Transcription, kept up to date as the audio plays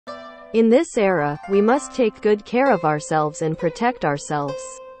In this era, we must take good care of ourselves and protect ourselves.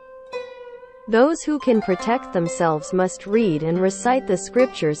 Those who can protect themselves must read and recite the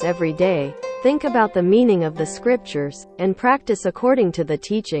scriptures every day, think about the meaning of the scriptures, and practice according to the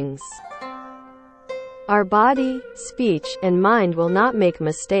teachings. Our body, speech, and mind will not make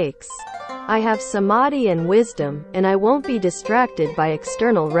mistakes. I have samadhi and wisdom, and I won't be distracted by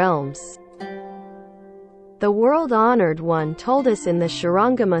external realms. The world-honored one told us in the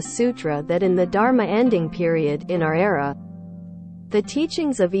Shurangama Sutra that in the Dharma ending period in our era, the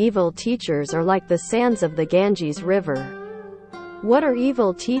teachings of evil teachers are like the sands of the Ganges River. What are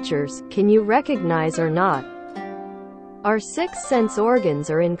evil teachers? Can you recognize or not? Our 6 sense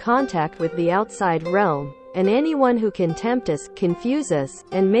organs are in contact with the outside realm, and anyone who can tempt us, confuse us,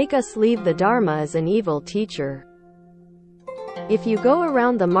 and make us leave the Dharma is an evil teacher. If you go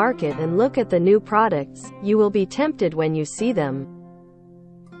around the market and look at the new products, you will be tempted when you see them.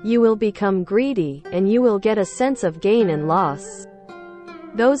 You will become greedy, and you will get a sense of gain and loss.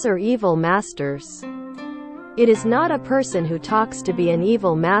 Those are evil masters. It is not a person who talks to be an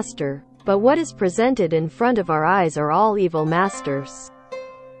evil master, but what is presented in front of our eyes are all evil masters.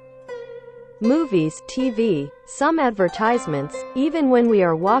 Movies, TV, some advertisements, even when we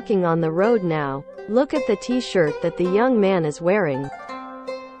are walking on the road now, look at the t-shirt that the young man is wearing.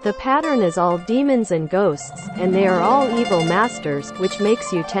 The pattern is all demons and ghosts, and they are all evil masters, which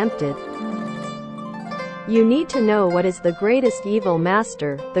makes you tempted. You need to know what is the greatest evil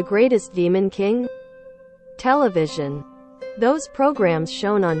master, the greatest demon king? Television. Those programs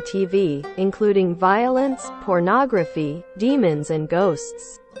shown on TV, including violence, pornography, demons and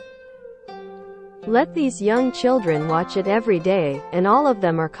ghosts. Let these young children watch it every day, and all of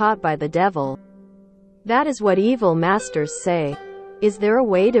them are caught by the devil. That is what evil masters say. Is there a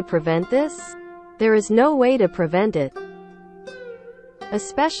way to prevent this? There is no way to prevent it.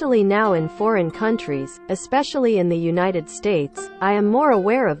 Especially now in foreign countries, especially in the United States, I am more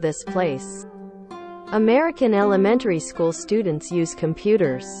aware of this place. American elementary school students use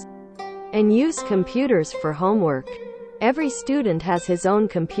computers. And use computers for homework. Every student has his own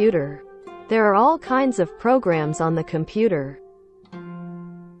computer. There are all kinds of programs on the computer.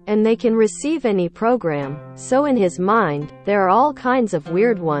 And they can receive any program, so in his mind, there are all kinds of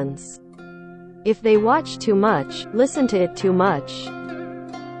weird ones. If they watch too much, listen to it too much.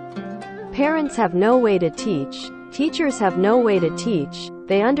 Parents have no way to teach. Teachers have no way to teach.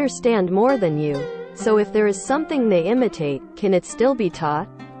 They understand more than you. So if there is something they imitate, can it still be taught?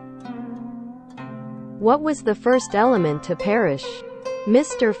 What was the first element to perish?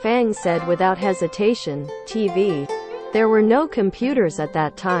 Mr. Fang said without hesitation, TV. There were no computers at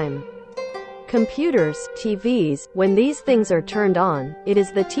that time. Computers, TVs, when these things are turned on, it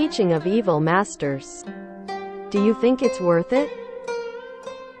is the teaching of evil masters. Do you think it's worth it?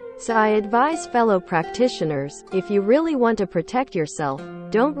 So I advise fellow practitioners, if you really want to protect yourself,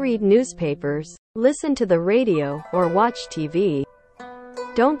 don't read newspapers, listen to the radio, or watch TV.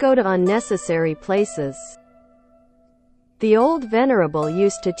 Don't go to unnecessary places. The old venerable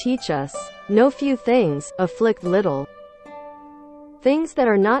used to teach us, know few things, afflict little. Things that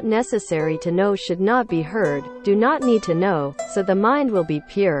are not necessary to know should not be heard, do not need to know, so the mind will be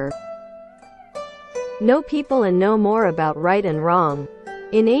pure. Know people and know more about right and wrong.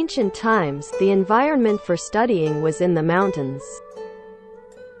 In ancient times, the environment for studying was in the mountains.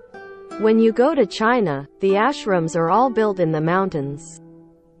 When you go to China, the ashrams are all built in the mountains.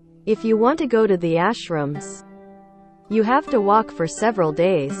 If you want to go to the ashrams, you have to walk for several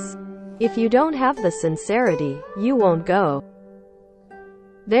days. If you don't have the sincerity, you won't go.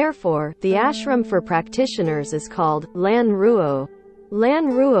 Therefore, the ashram for practitioners is called Lan Ruo.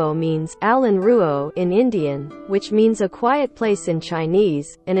 Lan Ruo means Alan Ruo in Indian, which means a quiet place in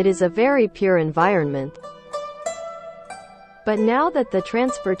Chinese, and it is a very pure environment. But now that the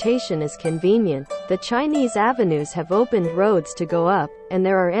transportation is convenient, the Chinese avenues have opened roads to go up, and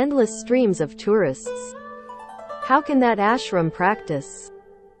there are endless streams of tourists. How can that ashram practice?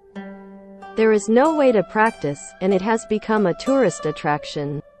 There is no way to practice, and it has become a tourist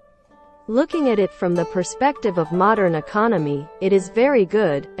attraction. Looking at it from the perspective of modern economy, it is very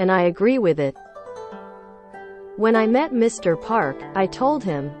good, and I agree with it. When I met Mr. Park, I told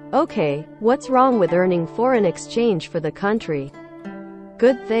him, okay, what's wrong with earning foreign exchange for the country?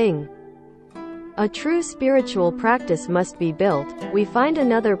 Good thing. A true spiritual practice must be built. We find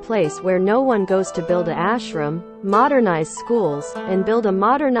another place where no one goes to build an ashram, modernize schools, and build a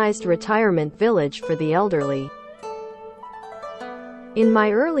modernized retirement village for the elderly. In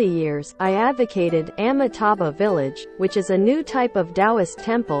my early years, I advocated Amitabha Village, which is a new type of Taoist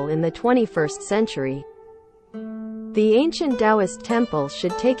temple in the 21st century. The ancient Taoist temple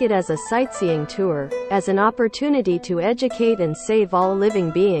should take it as a sightseeing tour, as an opportunity to educate and save all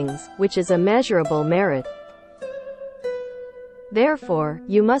living beings, which is a measurable merit. Therefore,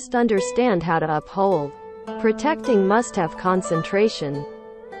 you must understand how to uphold. Protecting must have concentration.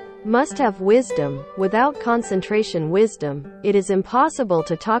 Must have wisdom. Without concentration wisdom, it is impossible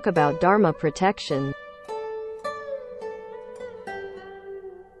to talk about Dharma protection.